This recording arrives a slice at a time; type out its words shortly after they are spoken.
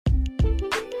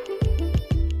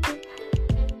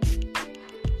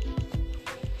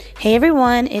Hey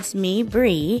everyone, it's me,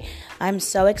 Bree. I'm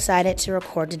so excited to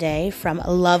record today from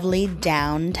lovely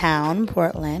downtown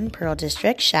Portland, Pearl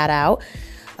District. Shout out.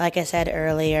 Like I said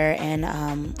earlier in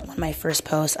one of my first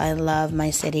posts, I love my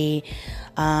city.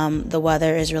 The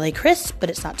weather is really crisp,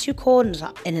 but it's not too cold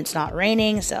and it's not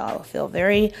raining, so I feel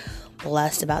very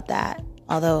blessed about that.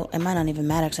 Although it might not even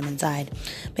matter because I'm inside.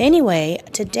 But anyway,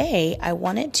 today I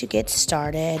wanted to get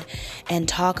started and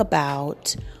talk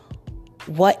about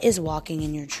what is walking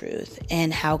in your truth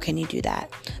and how can you do that.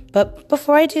 But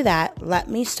before I do that, let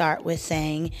me start with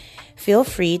saying feel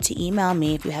free to email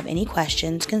me if you have any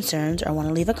questions, concerns, or want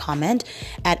to leave a comment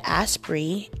at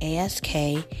askbrie,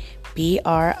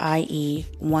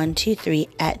 AskBrie123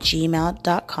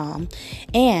 @gmail.com.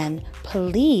 And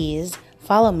please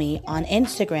follow me on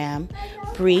Instagram,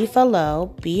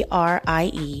 BrieFalou,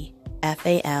 BrieFalOugh.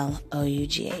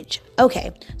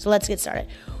 Okay, so let's get started.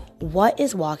 What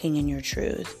is walking in your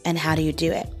truth and how do you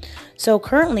do it? So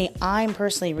currently, I'm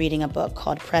personally reading a book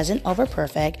called Present Over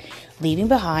Perfect, Leaving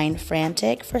Behind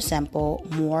Frantic for Simple,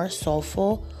 More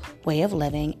Soulful Way of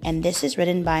Living. And this is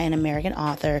written by an American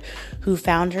author who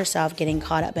found herself getting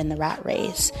caught up in the rat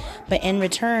race. But in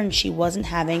return, she wasn't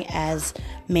having as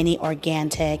many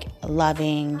organic,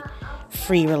 loving,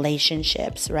 free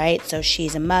relationships, right? So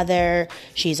she's a mother,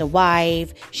 she's a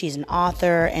wife, she's an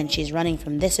author, and she's running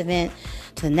from this event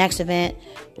to the next event,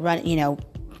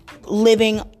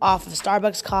 living off of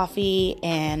Starbucks coffee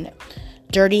and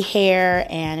dirty hair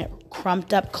and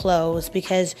crumped up clothes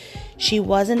because she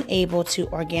wasn't able to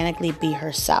organically be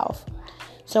herself.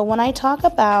 So when I talk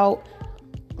about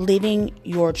living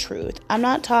your truth, I'm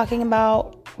not talking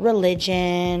about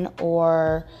religion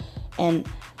or an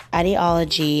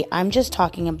ideology. I'm just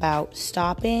talking about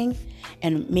stopping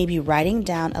and maybe writing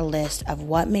down a list of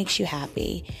what makes you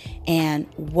happy and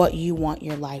what you want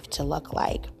your life to look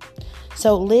like.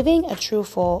 So living a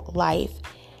truthful life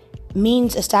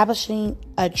means establishing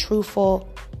a truthful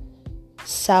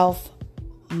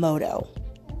self-motto.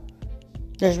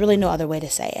 There's really no other way to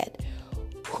say it.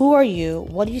 Who are you?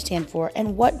 What do you stand for?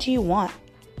 And what do you want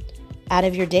out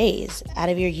of your days, out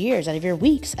of your years, out of your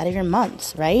weeks, out of your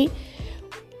months, right?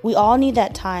 We all need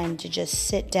that time to just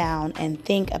sit down and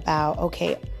think about,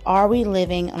 okay, are we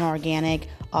living an organic,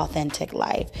 authentic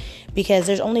life? Because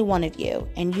there's only one of you,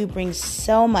 and you bring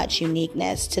so much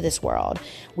uniqueness to this world.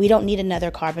 We don't need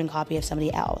another carbon copy of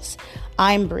somebody else.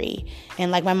 I'm Bree,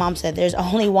 and like my mom said, there's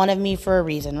only one of me for a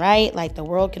reason, right? Like the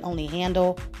world can only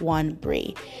handle one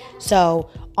Bree. So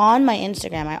on my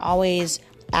Instagram, I always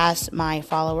ask my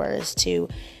followers to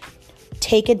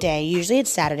take a day. Usually it's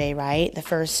Saturday, right? The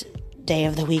first day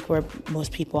of the week where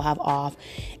most people have off,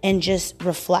 and just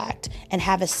reflect and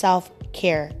have a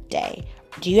self-care day.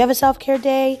 Do you have a self-care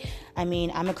day? I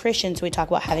mean, I'm a Christian, so we talk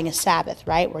about having a Sabbath,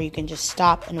 right? Where you can just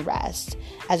stop and rest.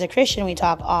 As a Christian, we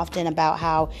talk often about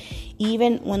how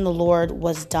even when the Lord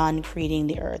was done creating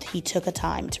the earth, he took a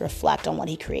time to reflect on what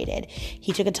he created.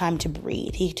 He took a time to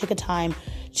breathe. He took a time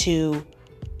to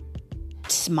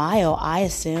smile, I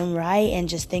assume, right? And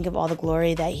just think of all the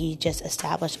glory that he just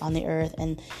established on the earth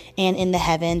and in the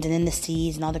heavens and in the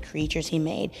seas and all the creatures he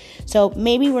made. So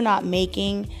maybe we're not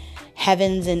making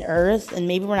heavens and earth, and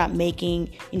maybe we're not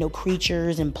making,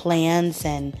 creatures and plants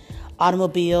and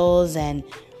automobiles and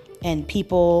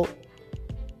people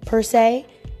per se,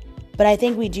 but I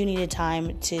think we do need a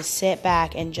time to sit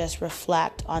back and just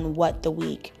reflect on what the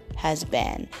week has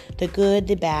been, the good,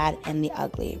 the bad, and the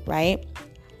ugly, right?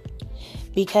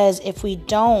 Because if we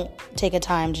don't take a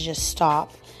time to just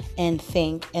stop and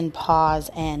think and pause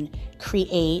and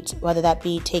create, whether that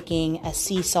be taking a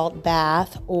sea salt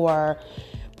bath or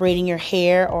braiding your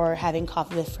hair or having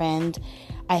coffee with friends,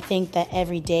 I think that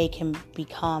every day can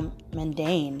become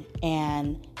mundane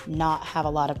and not have a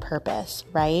lot of purpose,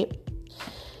 right?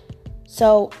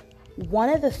 So one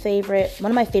of my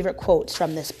favorite quotes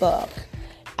from this book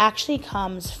actually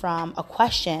comes from a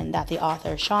question that the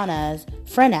author Shauna's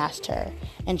friend asked her.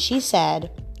 And she said,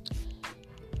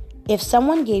 if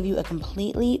someone gave you a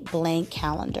completely blank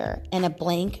calendar and a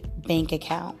blank bank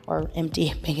account or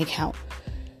empty bank account,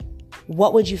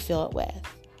 what would you fill it with?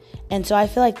 And so I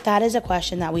feel like that is a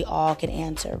question that we all can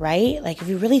answer, right? Like if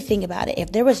you really think about it,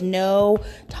 if there was no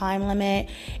time limit,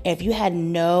 if you had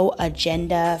no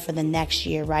agenda for the next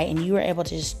year, right? And you were able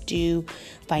to just do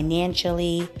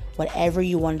financially whatever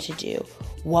you wanted to do,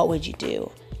 what would you do?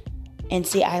 And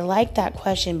see, I like that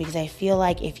question because I feel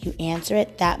like if you answer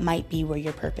it, that might be where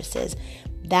your purpose is.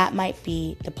 That might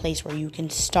be the place where you can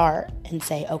start and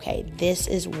say, okay, this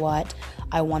is what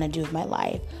I want to do with my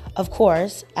life. Of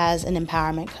course, as an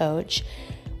empowerment coach,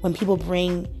 when people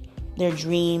bring their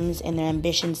dreams and their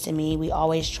ambitions to me, we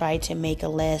always try to make a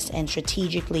list and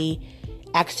strategically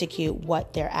execute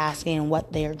what they're asking and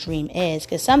what their dream is.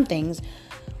 Because some things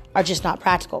are just not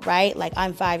practical, right? Like,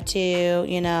 I'm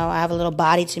 5'2", I have a little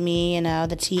body to me,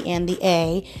 the T and the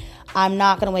A. I'm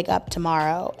not going to wake up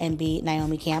tomorrow and be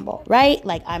Naomi Campbell, right?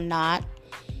 Like, I'm not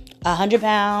 100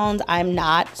 pounds. I'm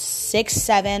not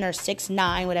 6'7" or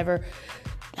 6'9", whatever,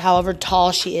 however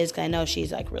tall she is, because I know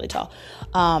she's like really tall.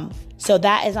 So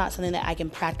that is not something that I can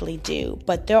practically do.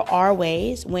 But there are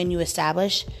ways when you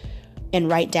establish and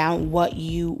write down what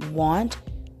you want,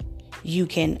 you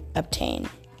can obtain.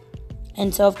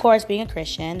 And so, of course, being a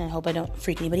Christian, I hope I don't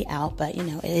freak anybody out, but,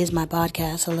 it is my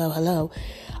podcast. Hello.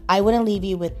 I want to leave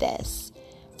you with this.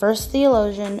 1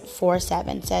 Thessalonians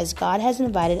 4:7 says, God has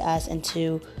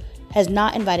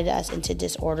not invited us into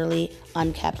disorderly,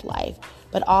 unkept life,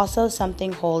 but also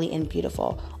something holy and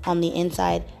beautiful on the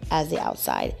inside as the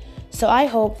outside. So I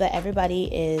hope that everybody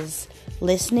is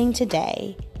listening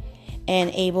today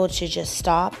and able to just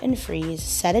stop and freeze,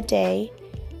 set a day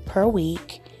per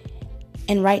week,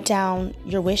 and write down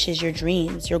your wishes, your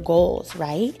dreams, your goals,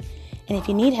 right? And if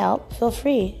you need help, feel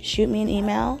free. Shoot me an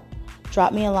email,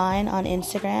 drop me a line on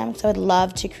Instagram. So I'd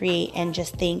love to create and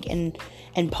just think and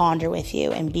ponder with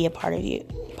you and be a part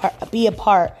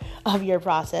of your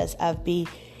process of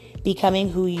becoming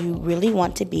who you really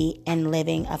want to be and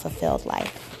living a fulfilled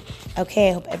life. Okay,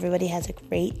 I hope everybody has a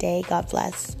great day. God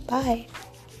bless. Bye.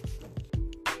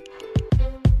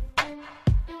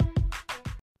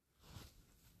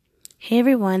 Hey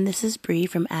everyone, this is Bree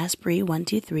from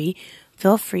AskBree123.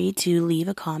 Feel free to leave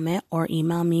a comment or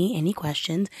email me any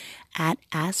questions at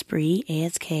AskBree,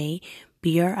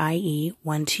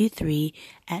 AskBrie123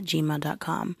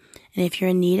 @gmail.com. And if you're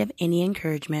in need of any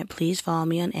encouragement, please follow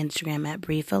me on Instagram at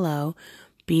BrieFalou,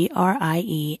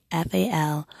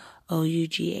 BrieFalOugh.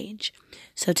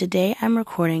 So today I'm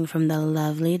recording from the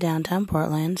lovely downtown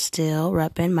Portland, still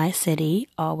repping my city,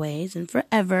 always and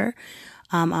forever.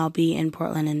 I'll be in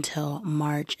Portland until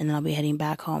March, and then I'll be heading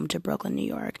back home to Brooklyn, New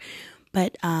York.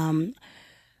 But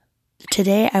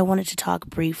today I wanted to talk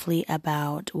briefly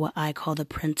about what I call the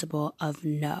principle of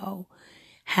no,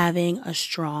 having a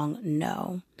strong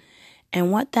no. And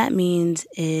what that means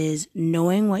is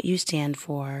knowing what you stand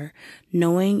for,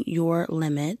 knowing your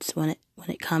limits when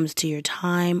it comes to your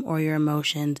time or your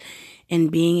emotions,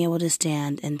 and being able to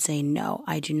stand and say, no,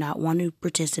 I do not want to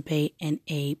participate in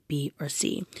A, B, or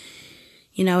C.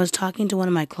 I was talking to one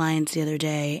of my clients the other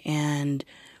day, and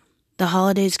the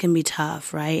holidays can be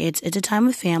tough, right? It's a time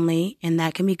with family, and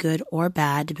that can be good or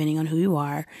bad, depending on who you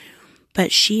are.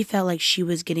 But she felt like she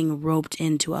was getting roped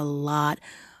into a lot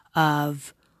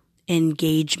of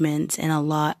engagements and a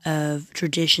lot of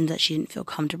traditions that she didn't feel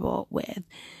comfortable with,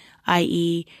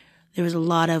 i.e., there was a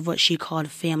lot of what she called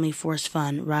family forced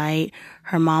fun, right?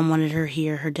 Her mom wanted her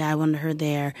here, her dad wanted her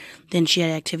there. Then she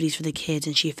had activities for the kids,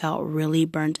 and she felt really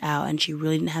burnt out, and she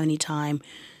really didn't have any time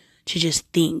to just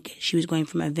think. She was going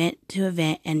from event to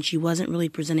event, and she wasn't really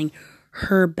presenting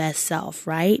her best self,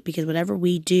 right? Because whatever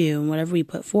we do and whatever we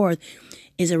put forth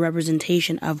is a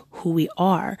representation of who we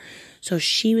are. So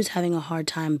she was having a hard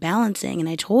time balancing, and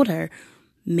I told her,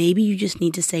 maybe you just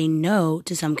need to say no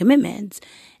to some commitments.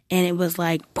 And it was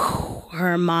like,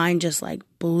 her mind just like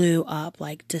blew up,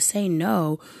 like, to say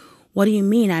no. What do you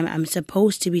mean? I'm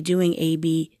supposed to be doing A,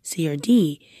 B, C, or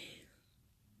D.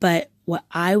 But what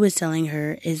I was telling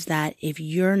her is that if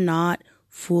you're not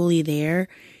fully there,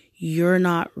 you're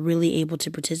not really able to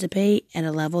participate at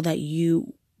a level that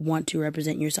you want to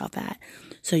represent yourself at.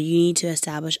 So you need to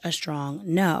establish a strong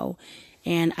no.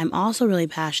 And I'm also really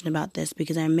passionate about this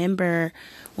because I remember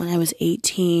when I was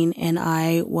 18 and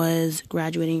I was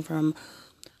graduating from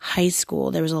high school,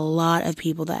 there was a lot of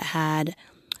people that had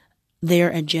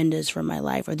their agendas for my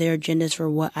life or their agendas for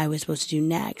what I was supposed to do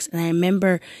next. And I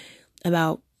remember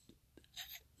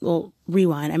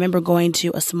rewind. I remember going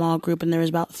to a small group and there was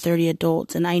about 30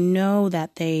 adults. And I know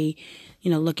that they,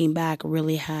 looking back,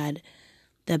 really had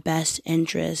the best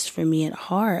interest for me at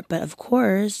heart. But of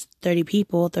course, 30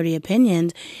 people, 30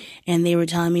 opinions, and they were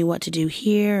telling me what to do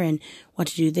here and what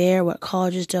to do there, what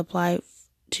colleges to apply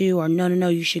to, or no,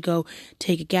 you should go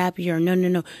take a gap year, or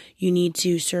no, you need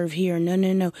to serve here, or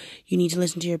no, you need to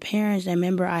listen to your parents. And I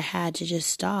remember I had to just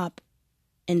stop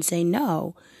and say,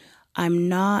 no, I'm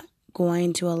not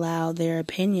going to allow their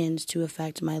opinions to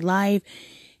affect my life,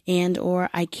 and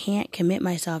or I can't commit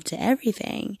myself to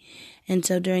everything. And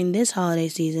so during this holiday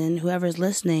season, whoever's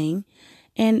listening,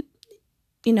 and,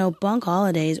 bunk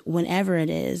holidays, whenever it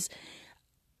is,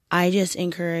 I just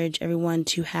encourage everyone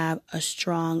to have a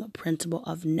strong principle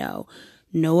of no.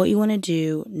 Know what you want to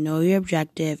do, know your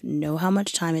objective, know how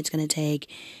much time it's going to take,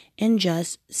 and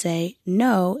just say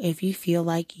no if you feel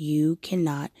like you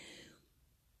cannot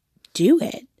do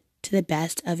it to the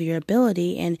best of your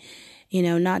ability. And,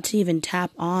 not to even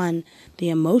tap on the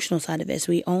emotional side of this.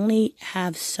 We only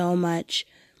have so much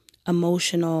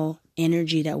emotional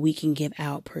energy that we can give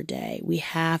out per day. We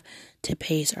have to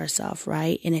pace ourselves,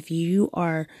 right? And if you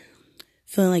are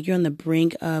feeling like you're on the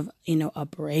brink of, a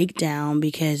breakdown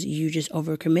because you just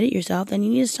overcommitted yourself, then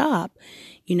you need to stop.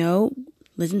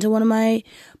 Listen to one of my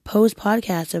post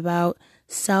podcasts about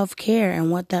self-care and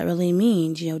what that really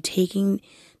means. Taking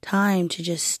time to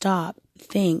just stop,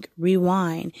 think,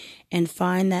 rewind, and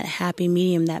find that happy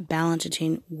medium, that balance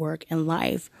between work and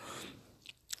life.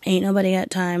 Ain't nobody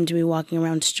got time to be walking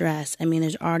around stressed.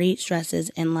 There's already stresses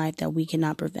in life that we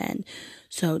cannot prevent.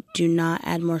 So do not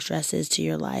add more stresses to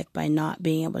your life by not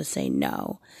being able to say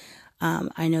no.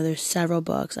 I know there's several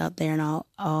books out there, and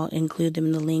I'll include them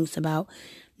in the links about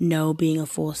no being a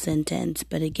full sentence.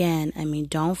 But again,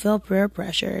 don't feel peer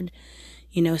pressured.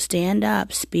 Stand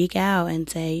up, speak out, and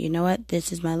say, you know what,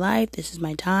 this is my life, this is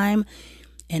my time,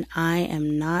 and I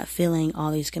am not filling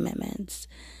all these commitments.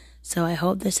 So I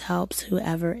hope this helps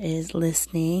whoever is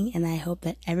listening, and I hope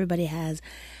that everybody has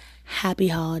happy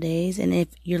holidays. And if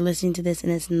you're listening to this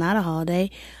and it's not a holiday,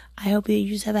 I hope that you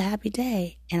just have a happy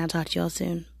day, and I'll talk to you all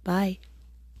soon. Bye.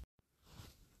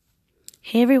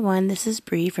 Hey everyone, this is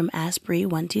Bree from Ask Bree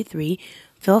 123.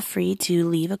 Feel free to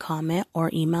leave a comment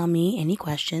or email me any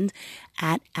questions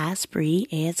at askbree,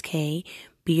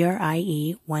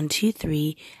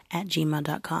 ASKBRIE123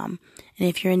 @gmail.com. And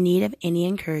if you're in need of any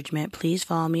encouragement, please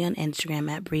follow me on Instagram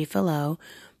at BrieFalou,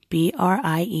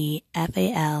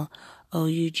 BrieFalOugh.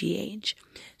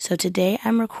 So today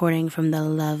I'm recording from the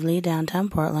lovely downtown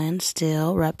Portland,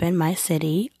 still repping my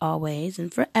city always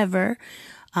and forever.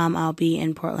 I'll be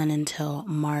in Portland until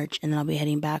March, and then I'll be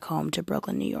heading back home to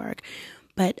Brooklyn, New York.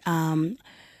 But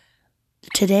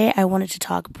today I wanted to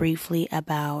talk briefly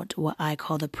about what I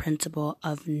call the principle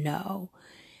of no,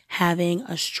 having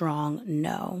a strong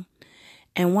no.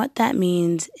 And what that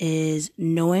means is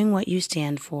knowing what you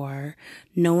stand for,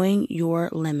 knowing your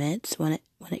limits when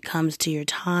it comes to your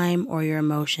time or your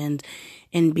emotions,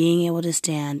 and being able to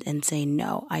stand and say,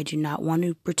 no, I do not want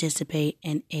to participate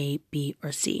in A, B,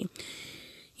 or C.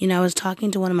 I was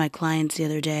talking to one of my clients the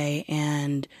other day,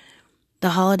 and the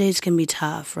holidays can be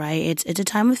tough, right? It's a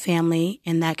time with family,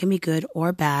 and that can be good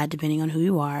or bad depending on who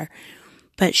you are.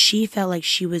 But she felt like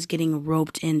she was getting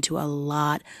roped into a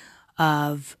lot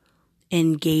of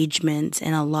engagements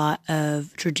and a lot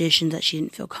of traditions that she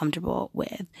didn't feel comfortable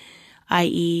with,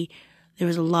 i.e., there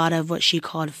was a lot of what she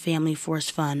called family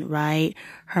forced fun, right?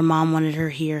 Her mom wanted her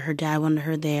here, her dad wanted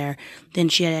her there. Then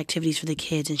she had activities for the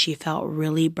kids, and she felt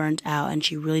really burnt out, and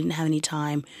she really didn't have any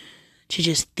time to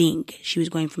just think. She was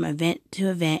going from event to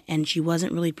event, and she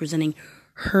wasn't really presenting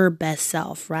her best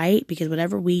self, right? Because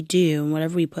whatever we do and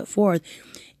whatever we put forth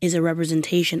is a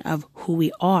representation of who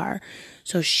we are.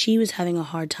 So she was having a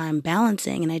hard time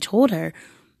balancing, and I told her,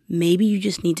 maybe you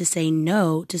just need to say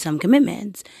no to some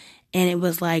commitments. And it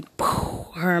was like,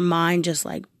 her mind just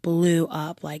like blew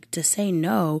up, like, to say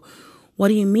no. What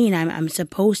do you mean? I'm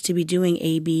supposed to be doing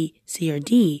A, B, C, or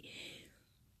D.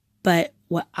 But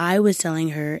what I was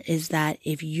telling her is that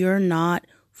if you're not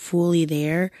fully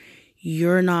there,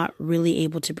 you're not really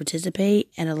able to participate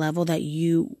at a level that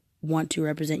you want to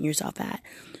represent yourself at.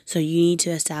 So you need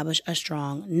to establish a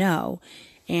strong no.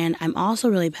 And I'm also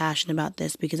really passionate about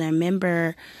this because I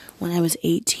remember when I was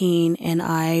 18 and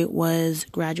I was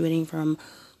graduating from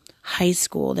high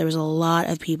school, there was a lot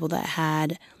of people that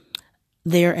had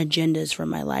their agendas for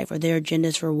my life or their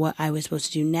agendas for what I was supposed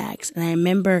to do next. And I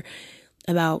remember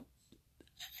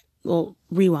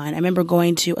rewind. I remember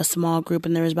going to a small group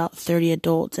and there was about 30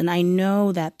 adults. And I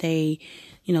know that they,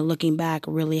 looking back,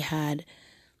 really had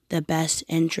the best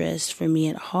interest for me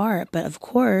at heart. But of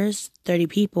course, 30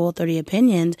 people, 30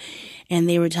 opinions, and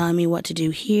they were telling me what to do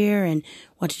here and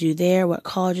what to do there, what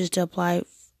colleges to apply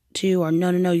to, or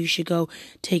no, you should go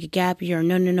take a gap year, or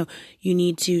no, you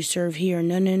need to serve here, or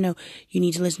no, you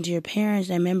need to listen to your parents.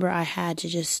 And I remember I had to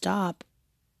just stop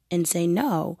and say,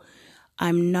 no,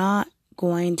 I'm not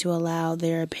going to allow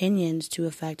their opinions to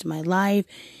affect my life,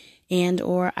 and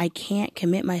or I can't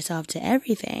commit myself to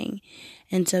everything.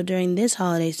 And so during this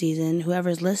holiday season,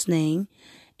 whoever's listening,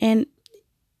 and,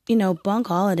 bunk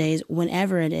holidays,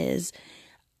 whenever it is,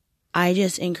 I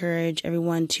just encourage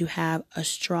everyone to have a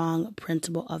strong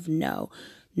principle of no.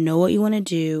 Know what you want to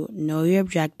do, know your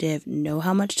objective, know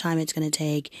how much time it's going to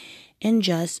take, and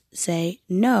just say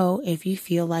no if you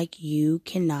feel like you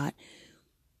cannot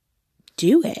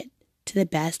do it to the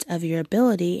best of your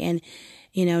ability. And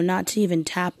not to even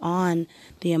tap on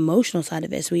the emotional side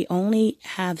of it. So we only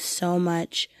have so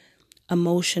much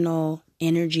emotional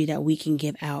energy that we can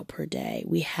give out per day.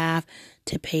 We have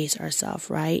to pace ourselves,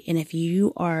 right? And if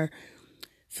you are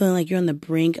feeling like you're on the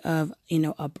brink of,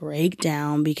 a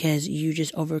breakdown because you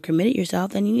just overcommitted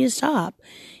yourself, then you need to stop.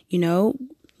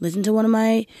 Listen to one of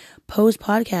my post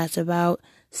podcasts about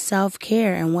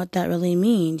self-care and what that really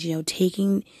means.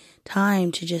 Taking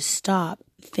time to just stop,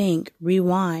 think,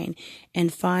 rewind,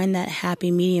 and find that happy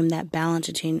medium, that balance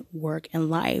between work and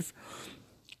life.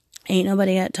 Ain't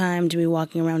nobody got time to be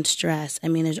walking around stressed.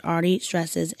 There's already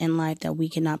stresses in life that we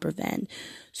cannot prevent.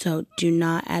 So do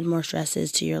not add more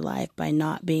stresses to your life by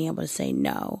not being able to say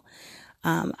no.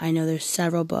 I know there's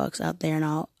several books out there,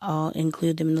 and I'll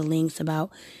include them in the links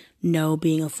about no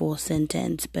being a full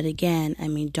sentence. But again,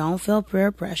 don't feel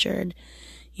peer pressured.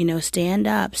 Stand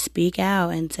up, speak out,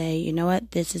 and say, you know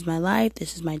what, this is my life,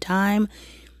 this is my time,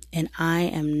 and I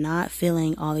am not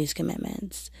feeling all these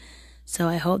commitments. So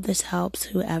I hope this helps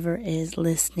whoever is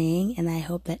listening, and I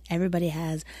hope that everybody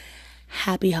has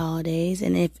happy holidays.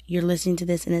 And if you're listening to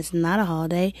this and it's not a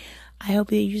holiday, I hope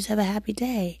that you just have a happy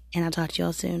day, and I'll talk to you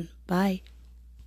all soon. Bye.